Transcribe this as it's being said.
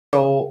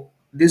So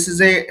this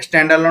is a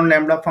standalone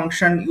Lambda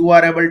function. You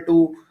are able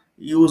to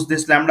use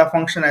this Lambda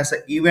function as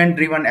an event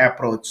driven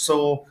approach.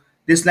 So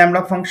this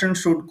Lambda function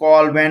should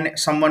call when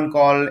someone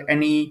call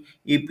any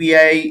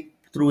API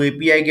through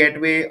API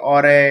gateway,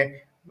 or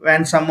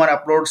when someone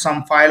uploads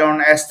some file on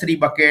S3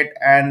 bucket,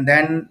 and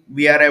then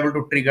we are able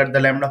to trigger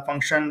the Lambda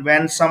function.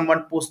 When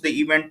someone push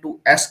the event to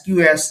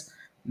SQS,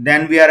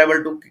 then we are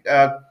able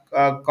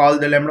to call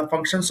the Lambda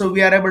function. So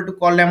we are able to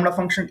call Lambda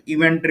function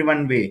event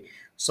driven way.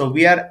 So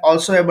we are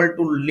also able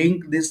to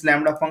link this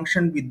Lambda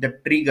function with the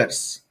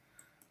triggers.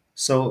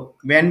 So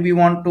when we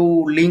want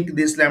to link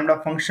this Lambda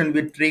function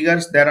with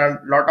triggers, there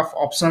are a lot of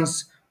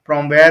options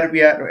from where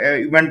we are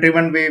event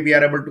driven way we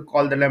are able to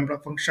call the Lambda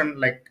function.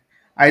 Like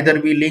either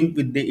we link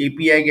with the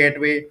API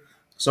gateway.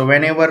 So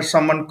whenever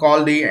someone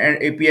call the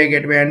API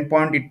gateway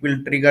endpoint, it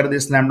will trigger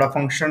this Lambda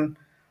function.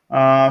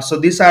 So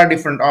these are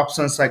different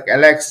options like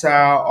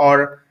Alexa,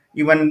 or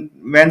even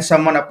when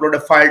someone upload a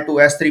file to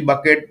S3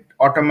 bucket,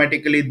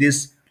 automatically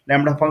this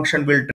Lambda function will